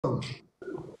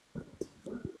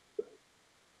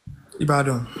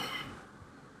Ibadan.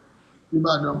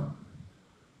 Ibadan.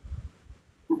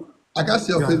 I can't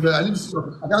see your Yeah. face very. I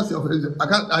can't see your face. I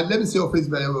can't. Let me see your face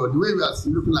very well. The way we are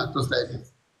looking at us like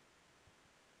this.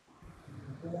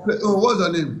 Oh, what's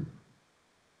your name?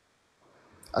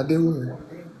 Adewumi.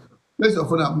 Place your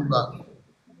phone and move back.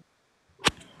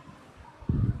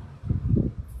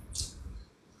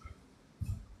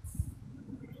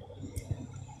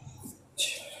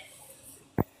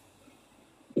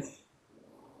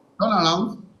 Turn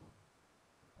around.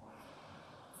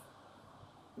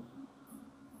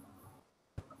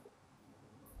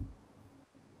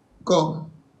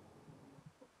 Come.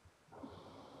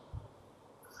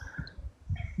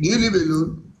 Do you live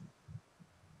alone?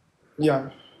 Yeah.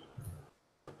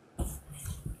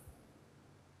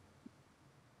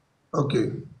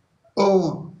 Okay.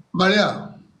 Oh,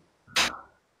 Maria,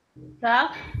 Sir?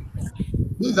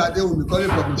 this Ade will be calling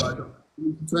from Ibadan.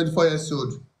 24 years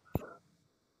old.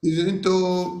 He's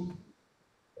into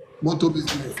motor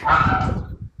business.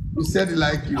 He said he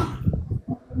like you.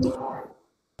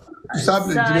 To serve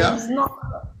Sir, Nigeria. it's not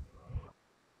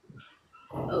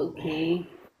okay.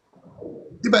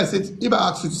 If I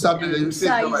ask you to serve Nigeria, you say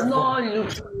it's Sir, not it's my fault. not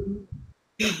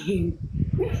looking.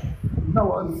 You know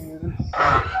what?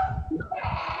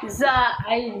 Sir,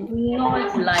 I do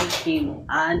not like him,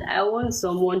 and I want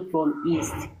someone from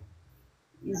East.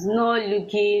 He's not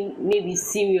looking maybe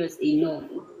serious enough.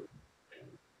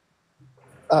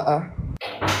 Uh-uh.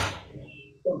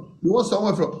 You want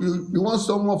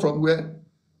someone from where?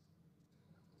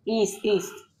 East.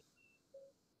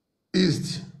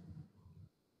 East.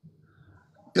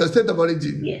 Your state of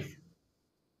origin. Yes.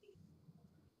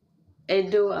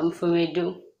 Edo, I'm from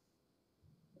Edo.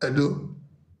 Edo.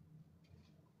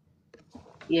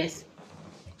 Yes.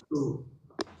 So,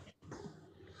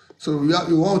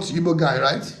 you want Igbo guy,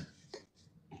 right?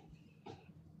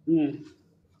 Mm.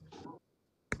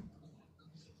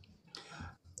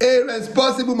 A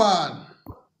responsible man.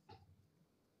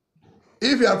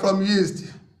 If you are from East,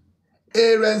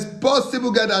 a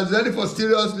responsible guy that's ready for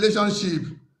serious relationship.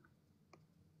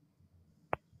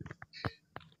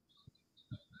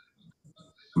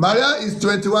 Maria is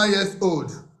 21 years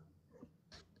old.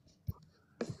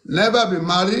 Never been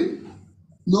married,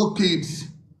 no kids.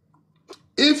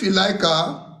 If you like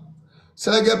her,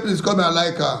 Selege, please come and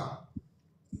like her.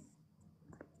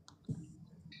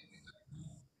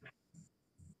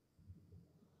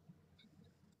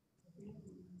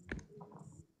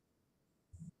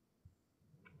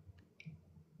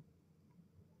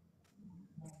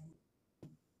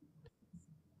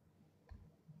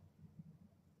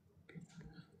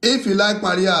 If you like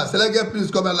Maria, Selege, please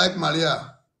come and like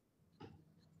Maria.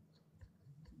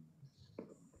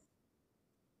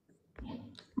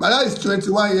 Maria is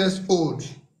 21 years old.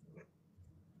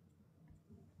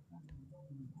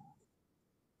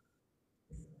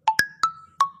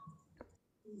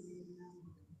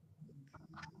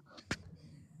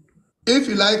 If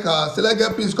you like her,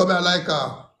 Selege, please come and like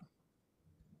her.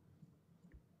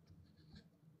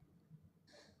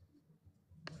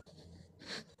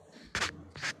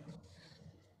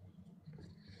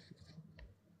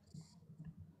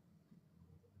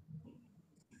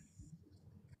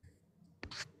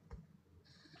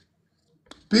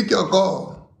 Pick your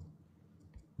call.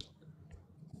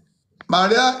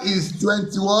 Maria is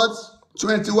 20 what?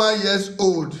 21 years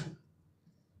old.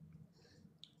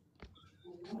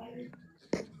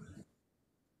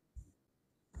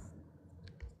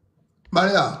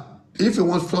 Maria, if you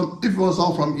want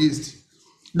someone from East,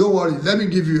 don't worry. Let me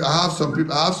give you. I have some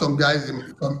people. I have some guys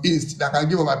from East that can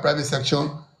give up my private section.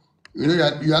 You know,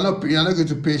 you are not going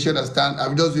to pay. You understand? I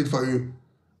will just do it for you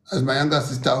as my younger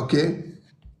sister. Okay.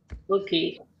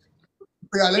 Okay.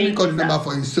 Yeah. Let me Thank call you, the sir. number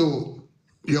for you. So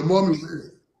your mom,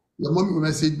 your mom will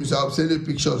message me. So I'll send you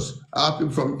pictures. I have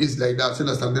people from East like that. So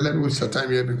understand? Don't let me waste your time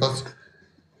here because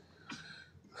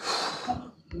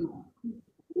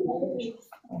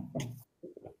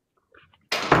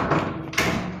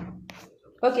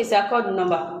Okay, sir, call the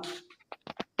number.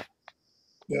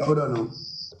 yeah. Hold on. Now.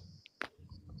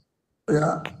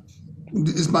 Yeah.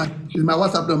 It's my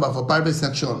WhatsApp number for private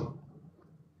section.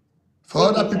 For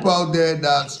Okay, other sir. people out there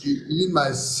that you need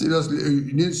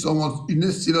you need someone, you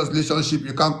need serious relationship,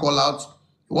 you can't call out,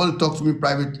 you want to talk to me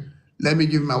private, let me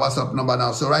give you my WhatsApp number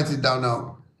now. So write it down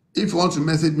now. If you want to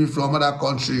message me from other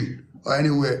country or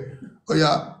anywhere, oh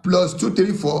yeah,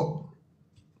 +234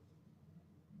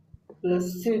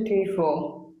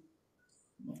 +234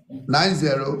 90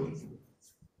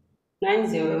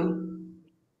 90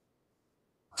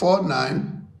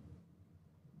 49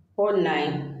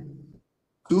 49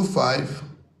 25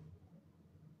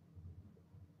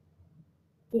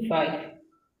 25,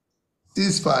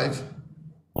 65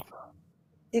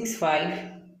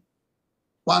 65,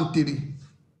 13.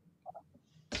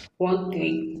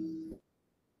 13.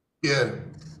 Yeah.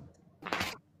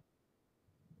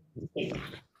 Okay.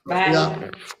 Yeah. Bye.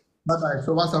 Bye bye.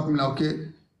 So what's happening now? Okay.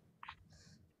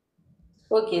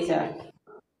 Okay, sir.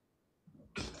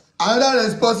 Another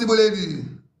responsible lady.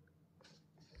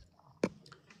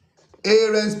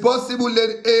 A responsible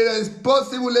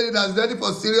lady that's ready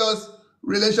for serious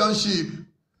relationship.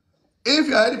 If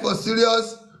you are ready for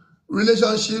serious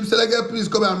relationship, Selege, please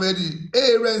come and ready.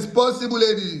 A responsible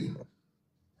lady.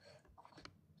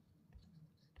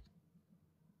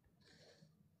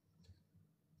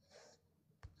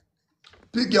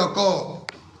 Pick your call.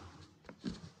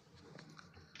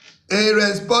 A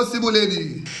responsible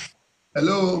lady.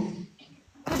 Hello.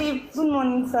 Good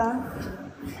morning, sir.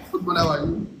 Good morning. How are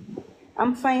you?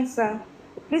 I'm fine, sir.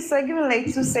 Please, sir, give me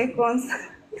like 2 seconds.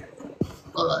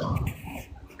 All right.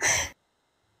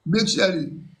 Big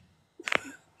Sherry.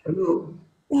 Hello.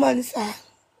 Good morning, sir.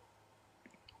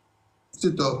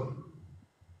 Sit up.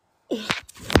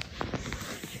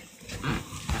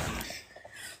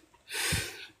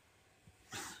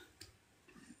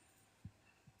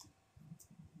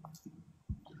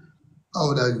 How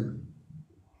old are you?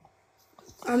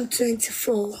 I'm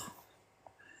 24.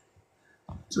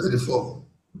 24.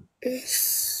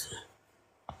 Yes.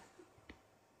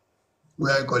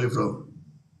 Where are you calling from?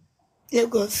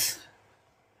 Lagos.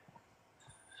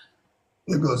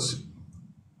 Lagos.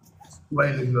 Why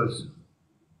in Lagos?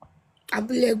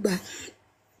 Abulegba.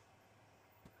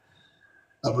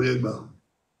 Abulegba.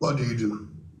 What do you do?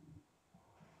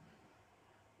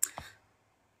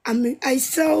 I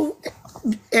sell.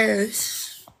 Uh,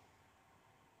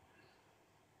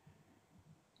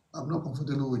 I'm not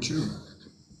comfortable with you.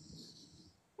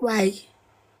 why?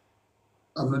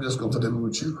 I'm not just comfortable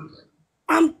with you.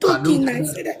 I'm And don't talking. I comment.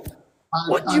 said that. And,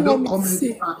 What do you and want don't me to comment.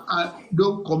 say? And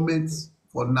don't comment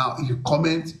for now. If you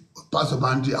comment, pass your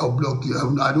boundary, I'll block you.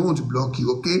 I don't want to block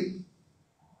you, okay?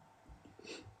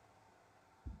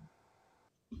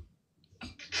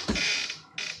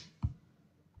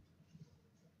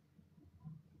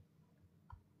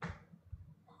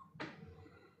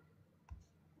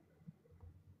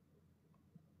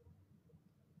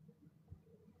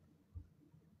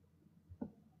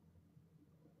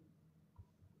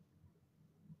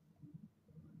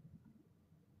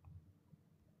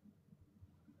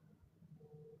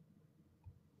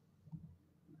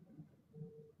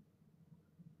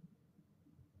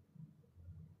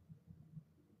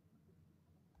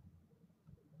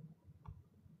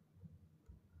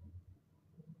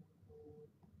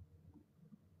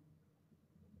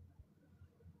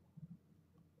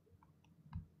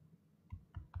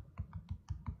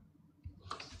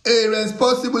 A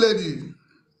responsible lady.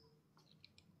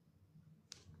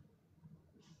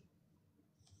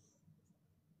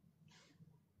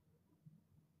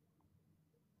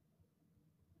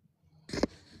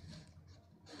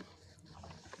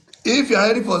 If you are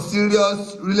ready for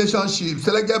serious relationship,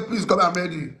 Select, please come and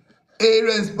ready. A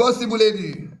responsible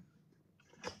lady.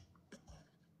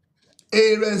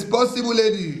 A responsible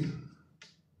lady.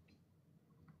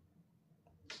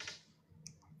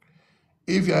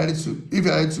 If you are ready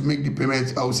to make the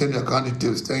payment, I will send the account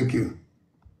details. Thank you.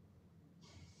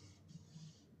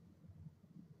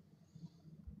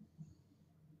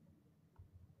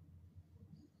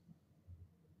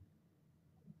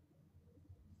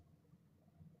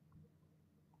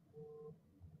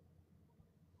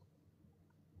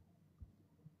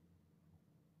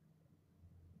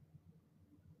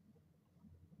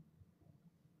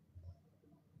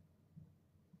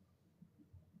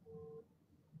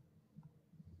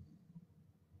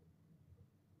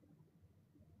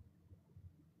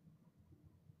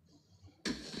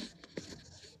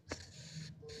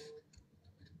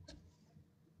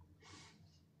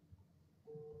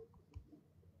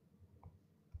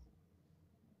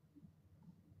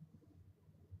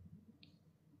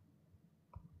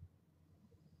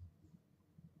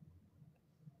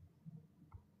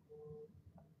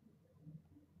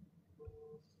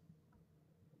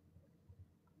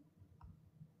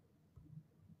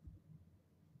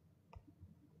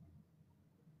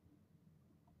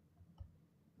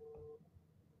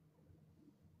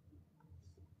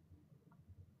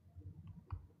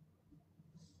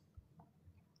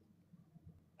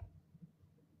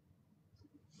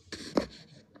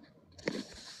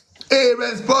 A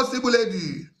responsible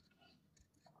lady.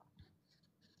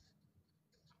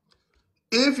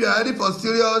 If you are ready for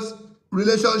serious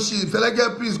relationship,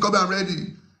 Select, please come and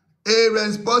ready. A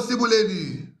responsible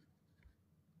lady.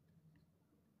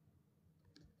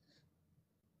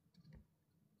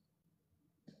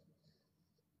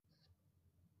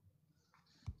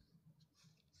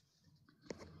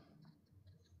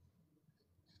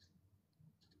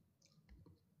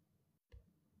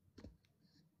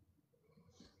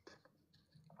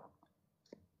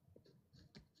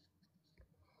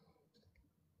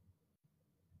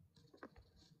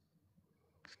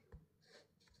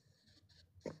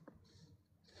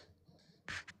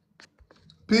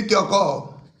 Pick your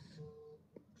call.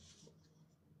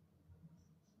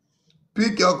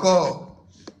 Pick your call.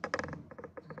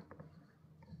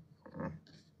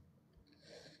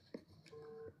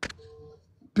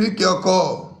 Pick your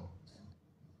call.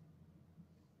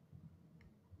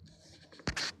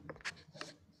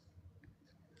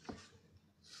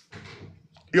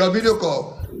 Your video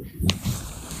call.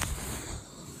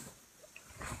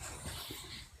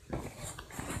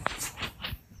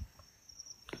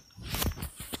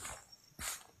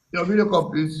 Your video call,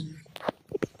 please.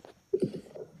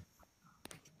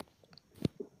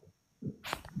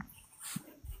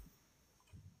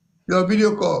 Your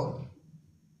video call.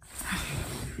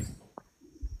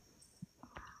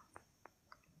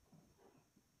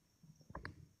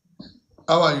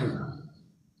 How are you?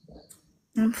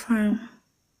 I'm fine.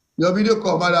 Your video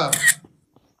call, madam.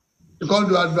 You can't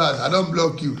do advert. I don't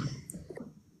block you.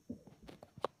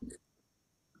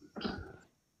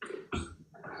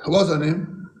 What's your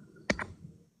name?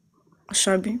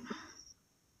 Shabi,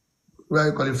 Where are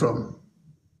you calling from?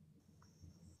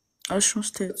 Ocean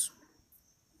State.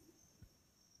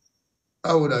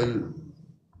 How old are you?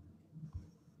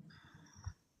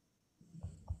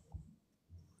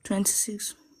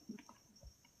 26.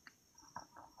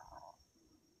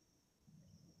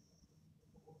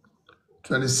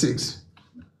 26.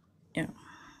 Yeah.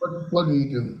 What do you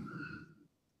do?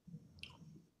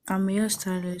 I'm a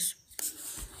hairstylist.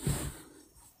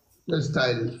 You're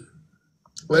stylish.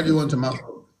 Where do Yeah. you want to marry?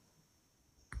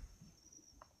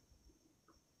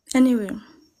 Anyway,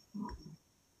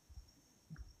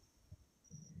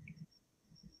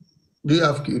 Do you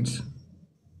have kids?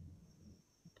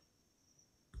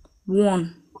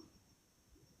 one.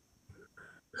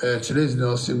 Today is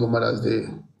not single Mother's Day.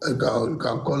 You can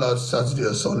call out Saturday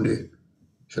or Sunday.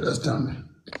 You understand?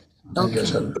 And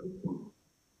yes, Okay.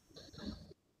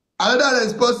 another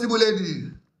responsible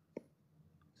lady.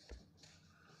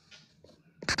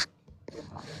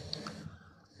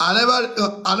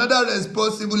 Another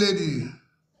responsible lady.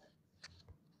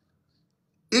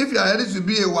 If you are ready to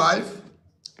be a wife,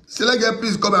 select a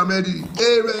please come and ready.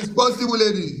 A responsible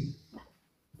lady.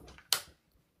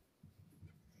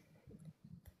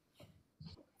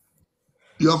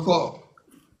 Your call.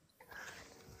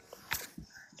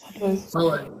 Hello. How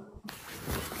are you?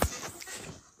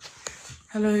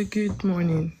 Hello, good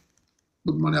morning.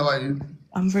 Good morning, how are you?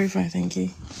 I'm very fine, thank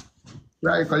you.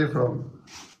 Where are you calling from?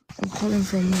 I'm calling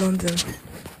from London.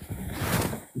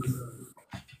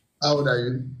 How old are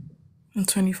you? I'm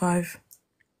 25.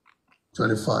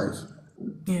 25.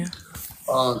 Yeah.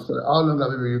 So how long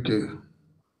have you been in UK?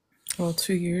 Well,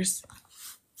 2 years.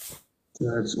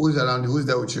 Yes. Who's around you? Who's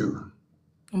there with you?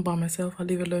 I'm by myself. I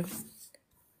live alone.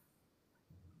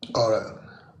 All right.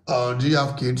 Do you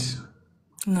have kids?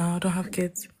 No, I don't have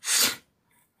kids.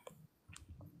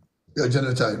 Your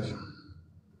genotype?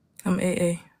 I'm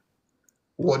AA.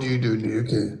 What do you do in the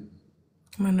UK?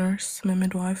 I'm a nurse. I'm a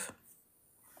midwife.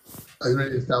 Are you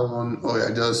ready to start one, or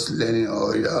you're just learning,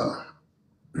 or you're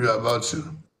about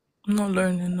to? I'm not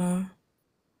learning, no.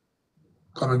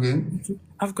 Come again?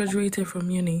 I've graduated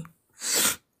from uni.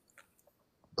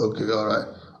 Okay, all right.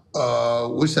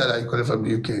 Which side are you calling from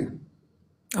the UK?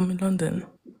 I'm in London.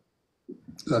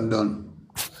 London.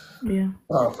 Yeah.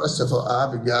 First of all, I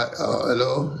have a guy.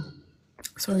 Hello.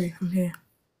 Sorry, I'm here.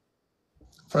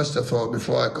 First of all,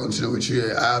 before I continue with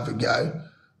you, I have a guy,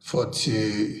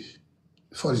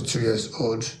 42 years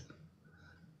old,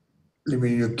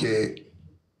 living in UK,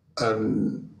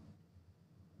 and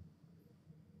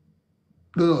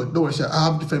no, don't worry, sir. I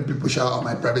have different people shout on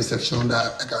my private section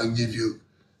that I can give you.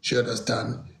 You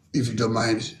understand? If you don't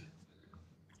mind.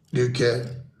 Do you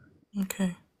care?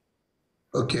 Okay.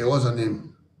 Okay, what's her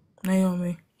name?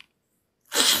 Naomi.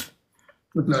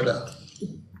 Look like that.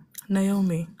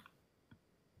 Naomi.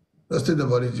 Let's take the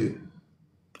body.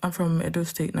 I'm from Edo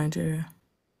State, Nigeria.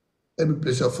 Let me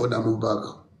place your phone and move back.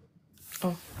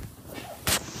 Oh.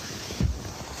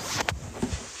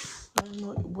 I don't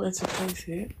know where to place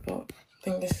it, but I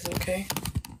think this is okay.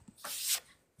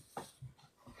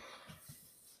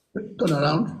 Turn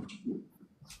around.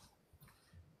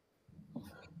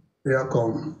 Here I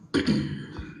come.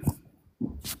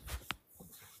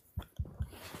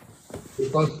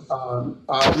 Because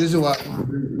reason I want to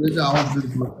do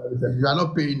this is that you are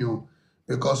not paying you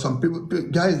because some people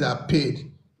guys that are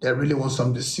paid, they really want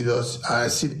something serious. I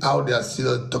see how they are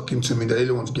still talking to me. They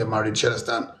really want to get married. You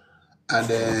understand? And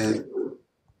then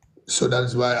so that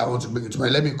is why I want to bring it to my.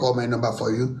 Let me call my number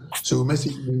for you. So you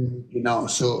message me now.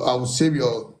 So I will save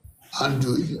your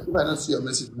handle. If I don't see your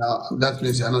message now, that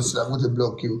means you're not. I'm going to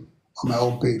block you on my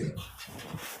own page.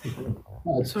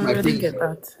 My Sorry, I didn't page. get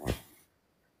that.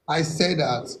 I say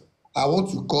that I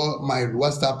want to call my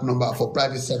WhatsApp number for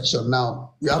private section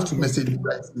now. You have to Okay. message me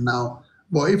right now.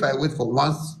 But if I wait for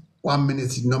 1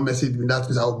 minute, you not message me, that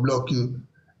means I will block you.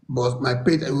 But my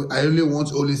page, I only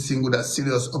want only single that's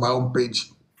serious on my own page.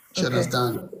 You Okay.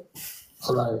 understand?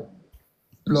 All right.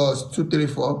 Plus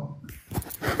 234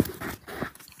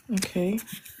 Okay.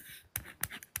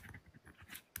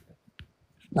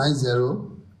 90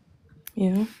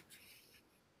 Yeah.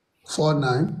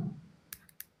 49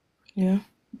 Yeah.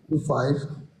 25.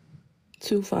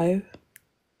 25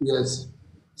 Yes.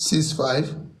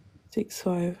 65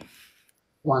 65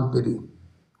 13.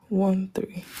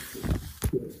 13.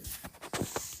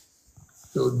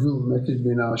 So do message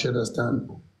me now. You understand?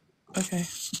 Okay.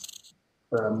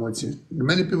 I'm waiting. The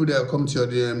many people that come to your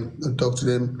DM, don't talk to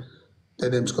them, tell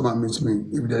them to come and meet me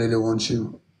if they really want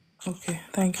you. Okay.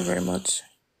 Thank you very much.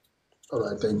 All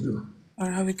right, thank you. All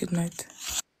right. Have a good night.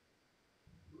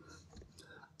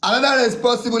 Another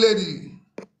responsible lady.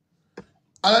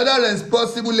 Another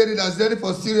responsible lady that's ready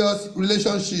for serious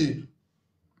relationship.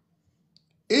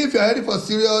 If you're ready for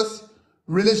serious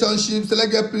relationship,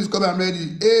 select please come and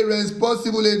ready. A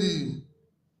responsible lady.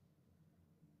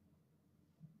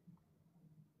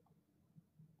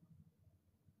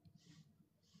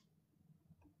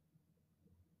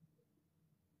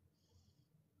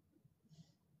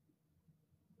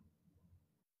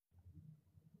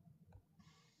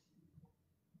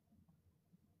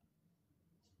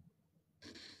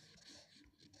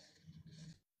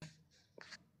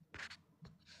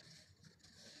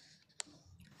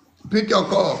 Pick your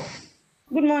call.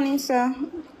 Good morning, sir.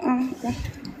 Okay.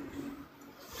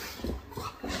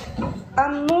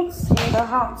 I'm not in the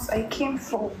house. I came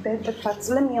for birthday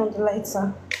party. Let me on the light,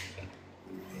 sir.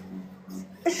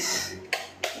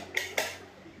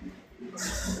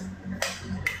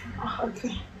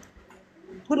 Okay.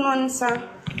 Good morning, sir.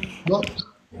 No,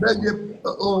 birthday.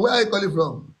 Oh, where are you calling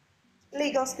from?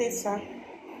 Lagos State, sir.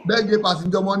 Birthday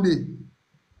passenger Monday.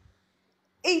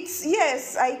 It's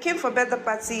yes. I came for birthday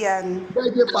party and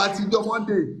Birthday passenger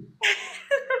Monday.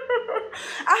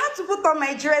 I had to put on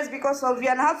my dress because of you,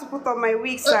 and I had to put on my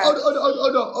wig, Hold sir. on, hold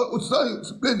on, hold on.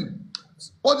 Sorry,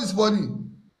 please. What is funny? Ooh,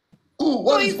 No,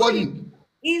 what is it's not. funny?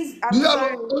 Is Do I'm you have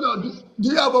sorry. hold on? Do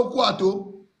you have a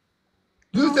quarto?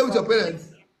 Do you No, stay with your sir. parents?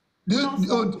 Do you No, sir.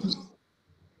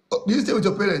 do you stay with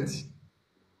your parents?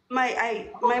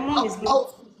 My mom is How, not.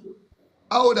 how,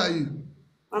 how old are you?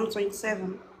 I'm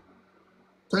 27.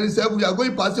 27. You are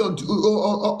going party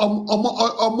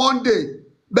on Monday.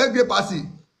 Birthday party.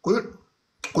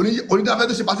 Kò ní dáfẹ́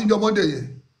tó ṣe party on Monday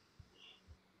yẹn.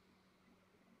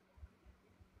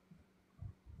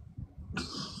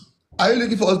 Are you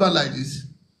looking for husband like this?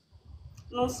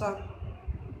 No, sir.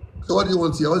 So what do you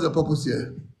want here? What's the purpose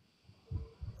here?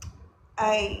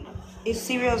 I a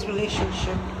serious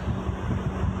relationship.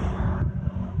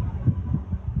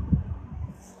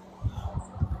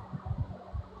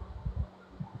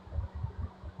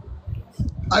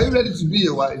 Are you ready to be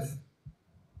a wife?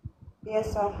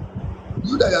 Yes, sir.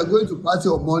 You that you are going to party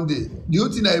on Monday, do you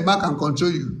think that a man can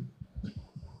control you?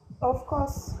 Of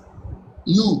course.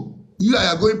 You that you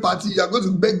are going party, you are going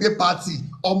to birthday party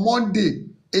on Monday.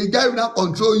 A guy will not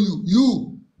control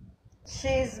you.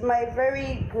 She's my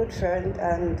very good friend,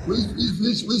 and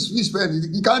Which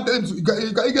friend? You can't tell him to. You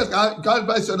guys can't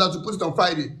advise each other to put it on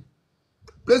Friday.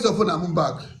 Place your phone and move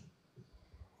back.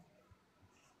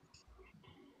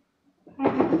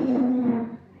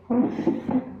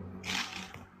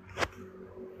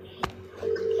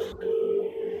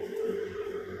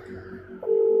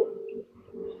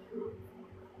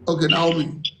 Okay,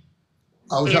 Naomi,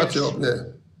 I will shut you Yes. up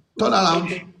there. Turn around.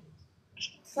 Okay.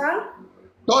 sir.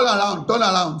 Turn around. Turn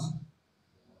around.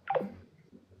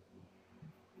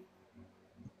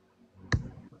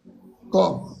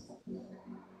 Come.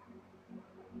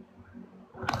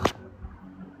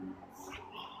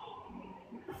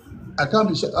 I can't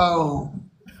be sure. Oh,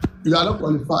 you are not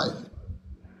qualified.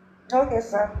 Okay,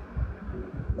 sir.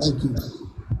 Thank you.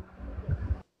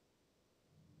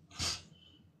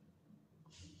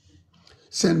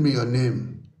 Send me your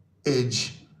name,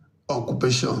 age,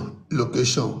 occupation,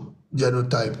 location,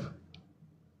 genotype,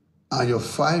 and your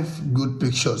 5 good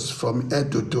pictures from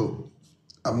head to toe.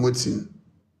 I'm waiting.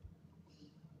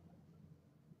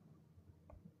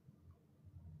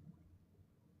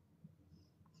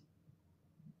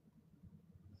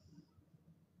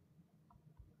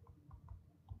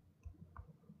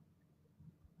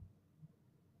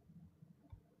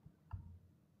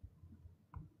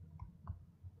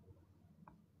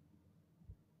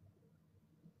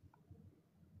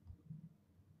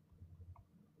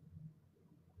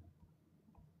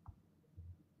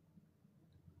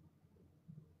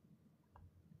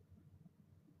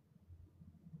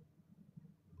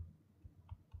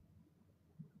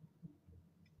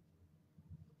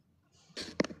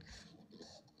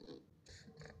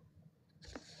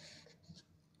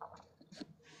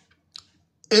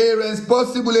 A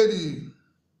responsible lady.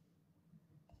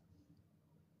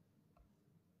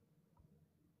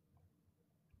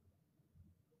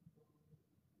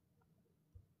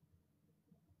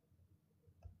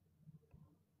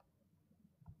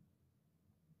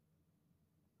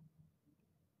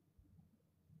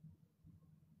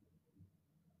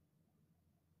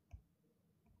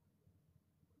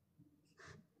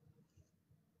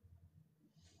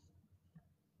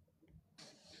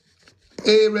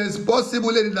 A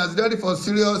responsible lady that's ready for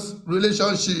serious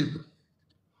relationship.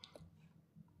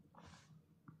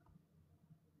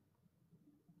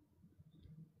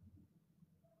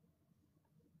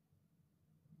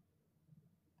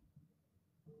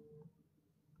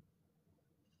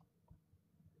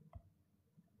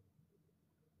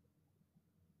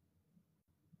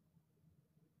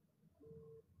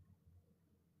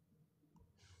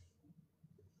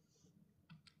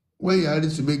 When you are ready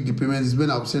to make the payments,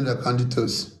 when I'll send the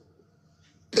candidates.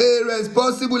 A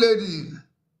responsible lady.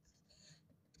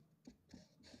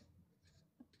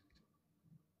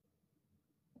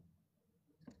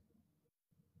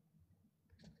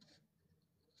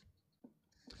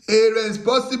 A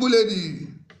responsible lady.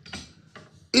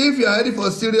 If you are ready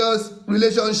for serious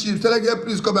relationship, tell her,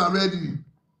 please come, I'm ready.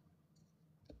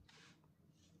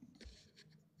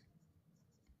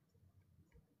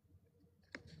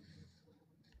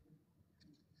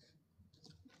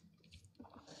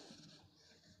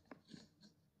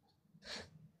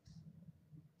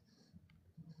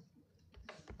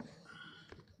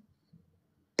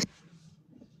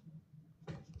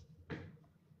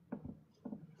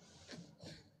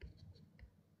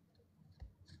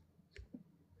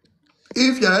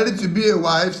 If you are ready to be a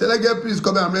wife, tell her, please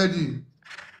come, I'm ready.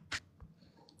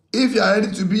 If you are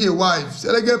ready to be a wife,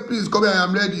 tell her, please come, I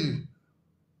am ready.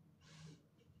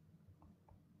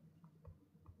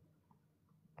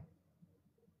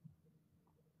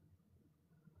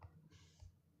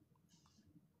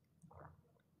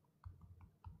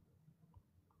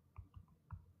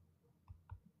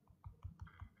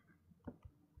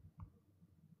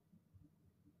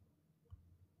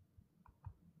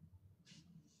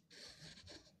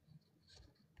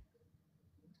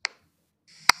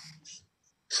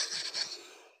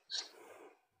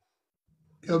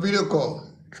 Your video call.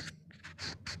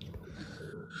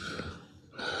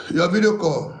 Your video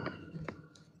call.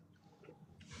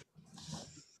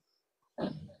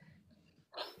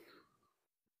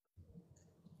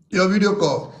 Your video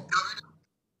call.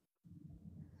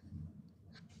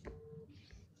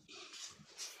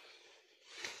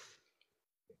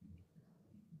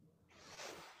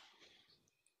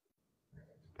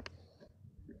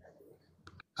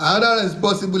 Another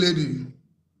responsible lady.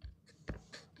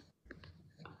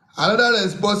 Another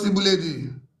responsible lady.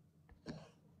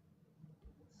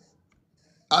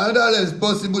 Another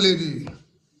responsible lady.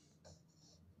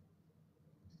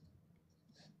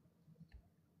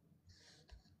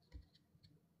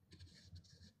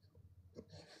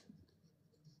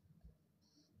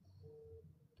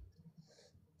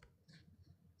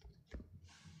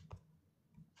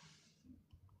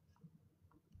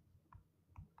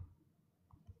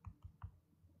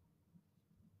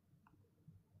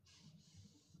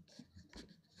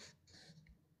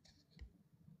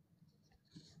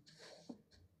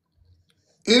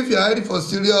 If you are ready for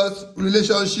serious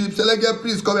relationship, tell her,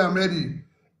 please come, I'm ready.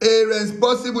 A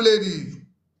responsible lady.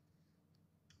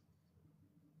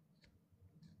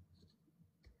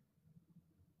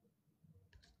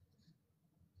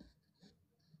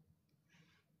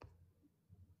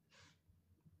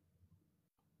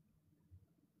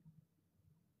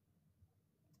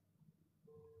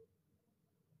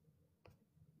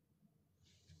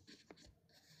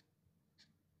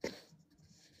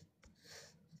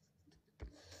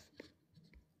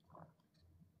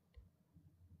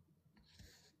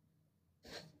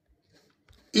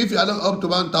 If you are not up to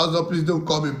 1,000, please don't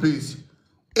call me, please.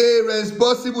 A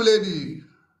responsible lady.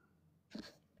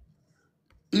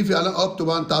 If you are not up to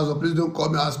 1,000, please don't call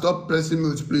me and stop pressing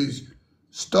mute, please.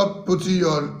 Stop putting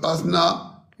your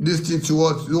personal this thing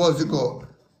towards what's it called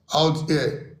out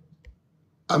here.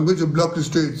 I'm going to block you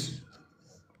straight.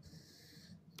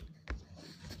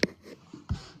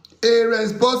 A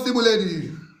responsible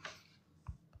lady.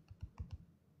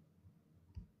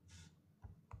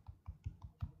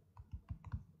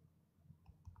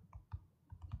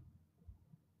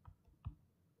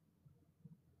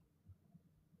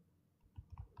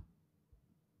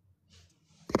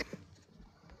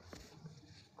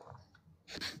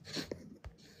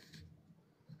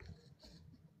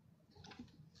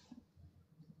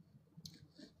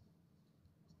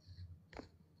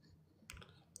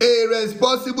 A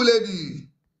responsible lady.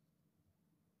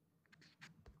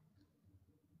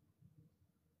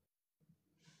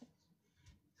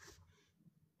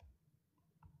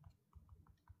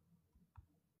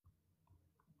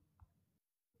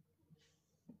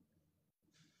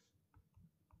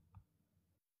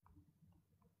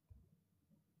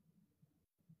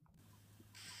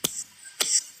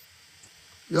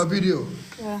 Your video.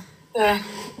 Yeah. Yeah.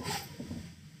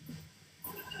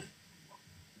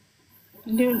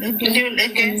 Do it Do again,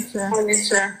 it again, Melissa.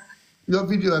 Melissa. Your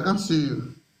video, I can't see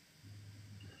you.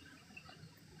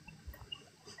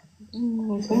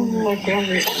 Oh, Oh God. my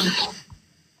God.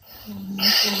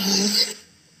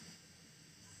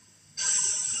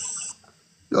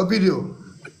 Your video.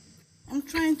 I'm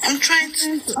trying to, I'm I'm trying to,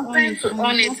 trying to I'm on trying it, to and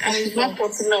on it's it, not and it's popping not up.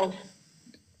 popping up.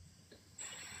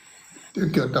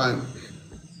 Take your time.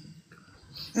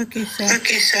 Okay, sir.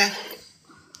 Okay, sir.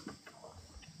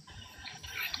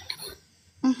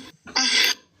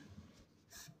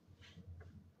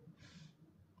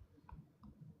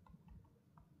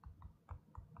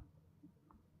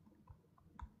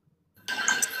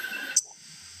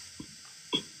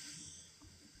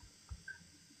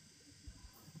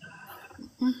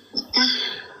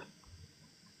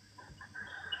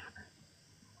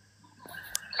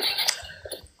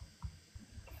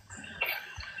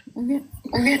 Okay,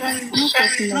 Okay, sorry, it's not sorry,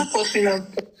 popping it's up. not popping up.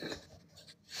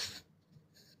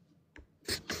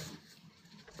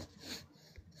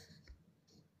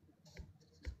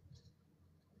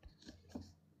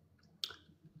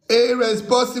 A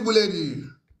responsible lady.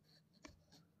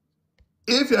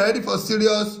 If you're ready for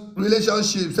serious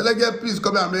relationship, select here, please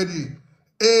come here, I'm ready.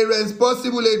 A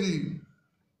responsible lady.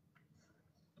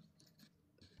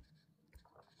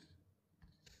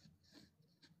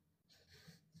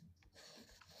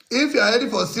 If you're ready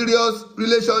for serious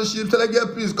relationship, select here,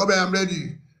 please come here, I'm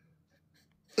ready.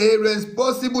 A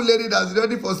responsible lady that's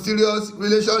ready for serious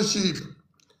relationship.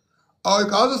 Or you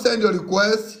can also send your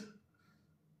request.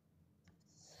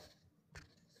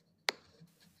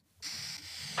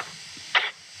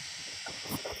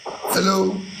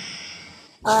 Hello.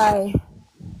 Hi.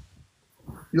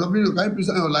 Your video, can you please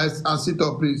on your lights and sit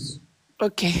up, please?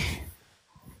 Okay.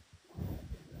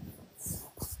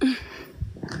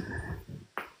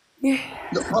 Yeah.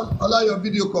 Allow your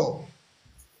video call.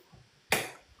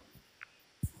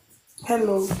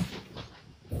 Hello.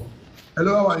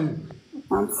 Hello, how are you?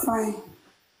 I'm fine.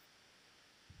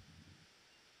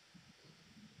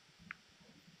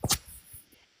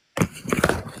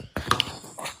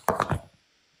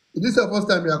 Is this your first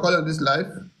time you are calling on this live?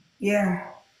 Yeah.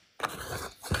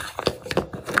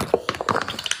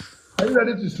 Are you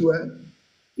ready to swear?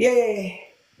 Yeah.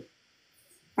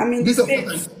 I'm in the This is your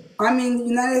first States. time. I'm in the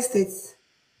United States.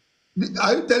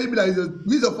 Are you telling me that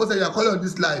this is your first time you are calling on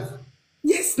this live?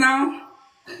 Yes, now.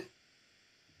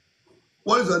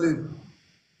 What is your name?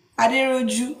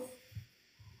 Aderoju.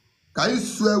 Can you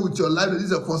swear with your life that this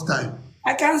is your first time?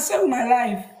 I can save my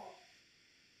life.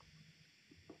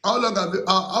 How long have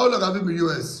you been in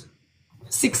US?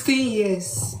 16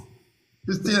 years.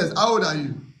 15 years. How old are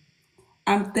you?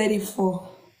 I'm 34.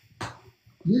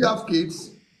 Do you have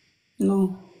kids?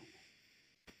 No.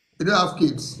 You don't have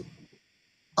kids.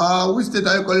 Which state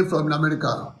are you calling from in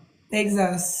America?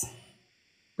 Texas.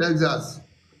 Texas.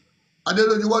 I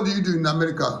don't know, what do you do in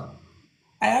America?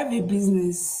 I have a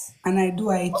business and I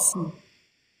do IT.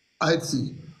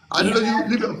 IT. I don't Yeah. know, you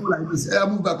leave your phone like this. Hey,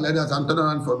 move back like that and turn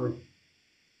around for me.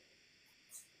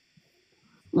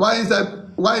 Why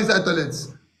inside toilets?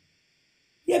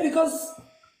 Yeah, because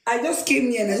I just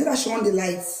came here and I said I should on the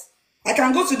lights. I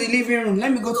can go to the living room.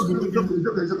 Let me go to the living room. It's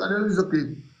okay. I don't know, it's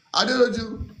okay. I don't know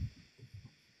you.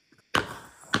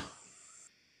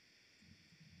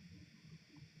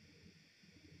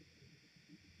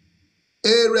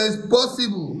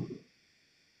 Irresponsible.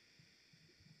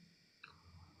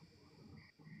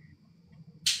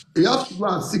 You have to go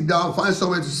and sit down, find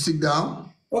somewhere to sit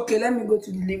down. Okay, let me go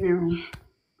to the living room.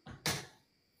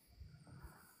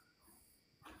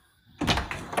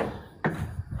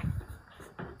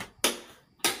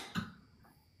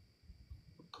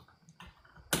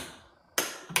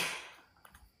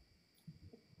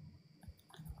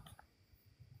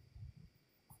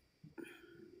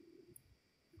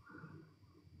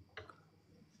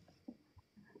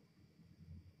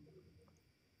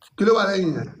 Kí ló wà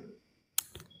lẹ́yìn yẹn?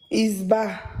 It's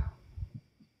bar.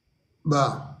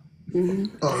 Ba.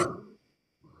 All right.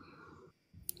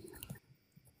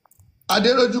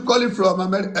 Aderoju calling from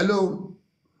America. Hello.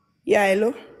 Yeah,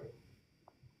 hello?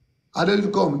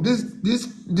 Aderoju come.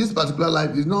 This particular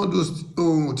life is not those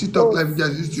TikTok Oh, life you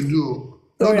guys used to do.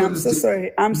 Not sorry, I'm those so things.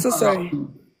 sorry. I'm so sorry.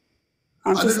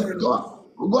 I'm so Aderoju, sorry.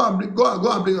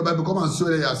 go and bring your Bible. Come and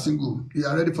swear that you are single. You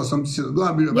are ready for something serious. Go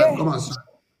and bring your Bible. Yeah, Come and swear.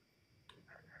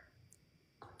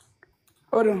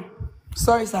 hold on.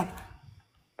 Sorry, sir.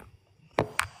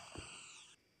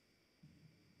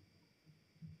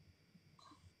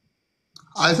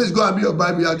 I said go and bring your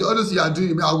Bible. All this you are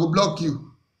doing, I will block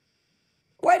you.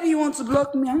 Why do you want to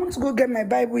block me? I want to go get my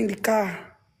Bible in the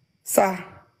car, sir.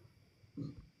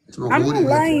 I'm not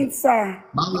lying, sir.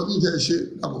 Mama, you get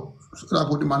shit. I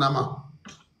put the manama.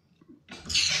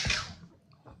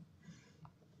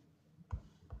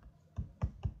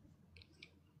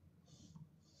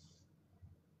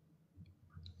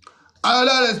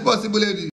 Another responsibility.